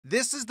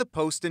This is the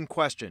post in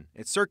question.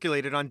 It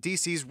circulated on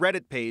DC's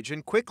Reddit page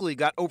and quickly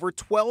got over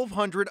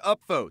 1,200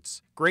 upvotes.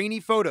 Grainy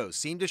photos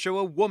seem to show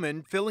a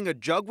woman filling a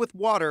jug with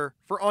water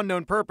for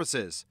unknown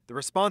purposes. The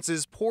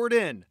responses poured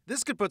in.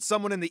 This could put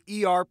someone in the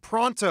ER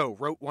pronto,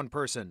 wrote one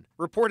person.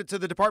 Report it to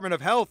the Department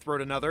of Health,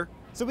 wrote another.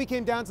 So we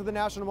came down to the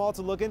National Mall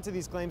to look into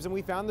these claims, and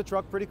we found the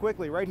truck pretty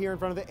quickly, right here in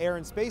front of the Air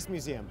and Space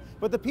Museum.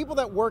 But the people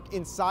that work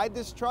inside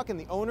this truck and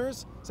the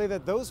owners say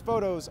that those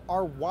photos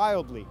are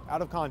wildly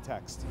out of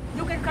context.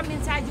 You can come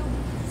inside, you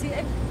see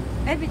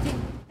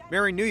everything.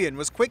 Mary Nguyen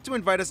was quick to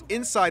invite us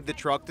inside the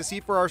truck to see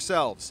for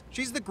ourselves.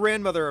 She's the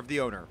grandmother of the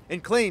owner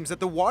and claims that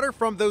the water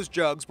from those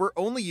jugs were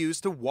only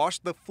used to wash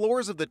the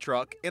floors of the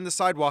truck and the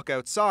sidewalk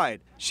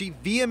outside. She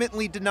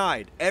vehemently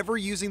denied ever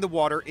using the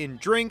water in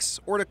drinks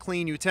or to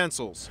clean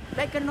utensils.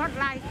 They cannot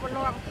lie for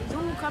long.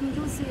 You come,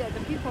 you see it. The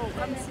people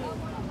come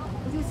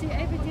see. You see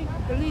everything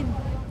clean.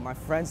 My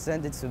friend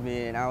sent it to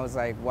me and I was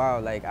like, wow,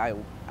 like I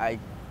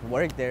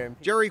worked there.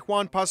 Jerry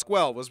Juan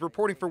Pascual was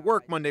reporting for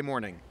work Monday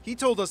morning. He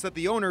told us that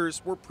the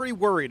owners were pretty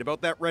worried about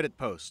that Reddit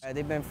post.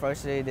 They've been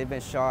frustrated, they've been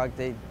shocked,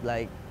 they're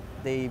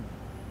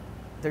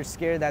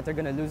scared that they're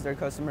gonna lose their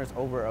customers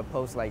over a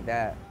post like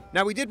that.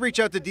 Now, we did reach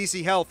out to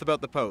DC Health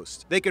about the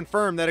post. They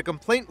confirmed that a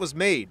complaint was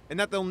made and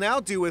that they'll now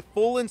do a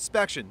full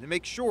inspection to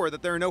make sure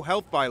that there are no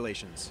health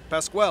violations.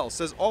 Pascual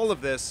says all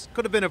of this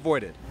could have been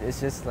avoided. It's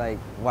just like,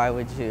 why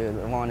would you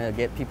want to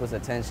get people's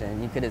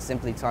attention? You could have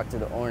simply talked to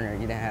the owner.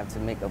 You didn't have to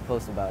make a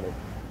post about it.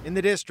 In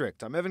the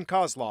district, I'm Evan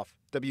Kozloff,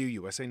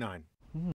 WUSA 9.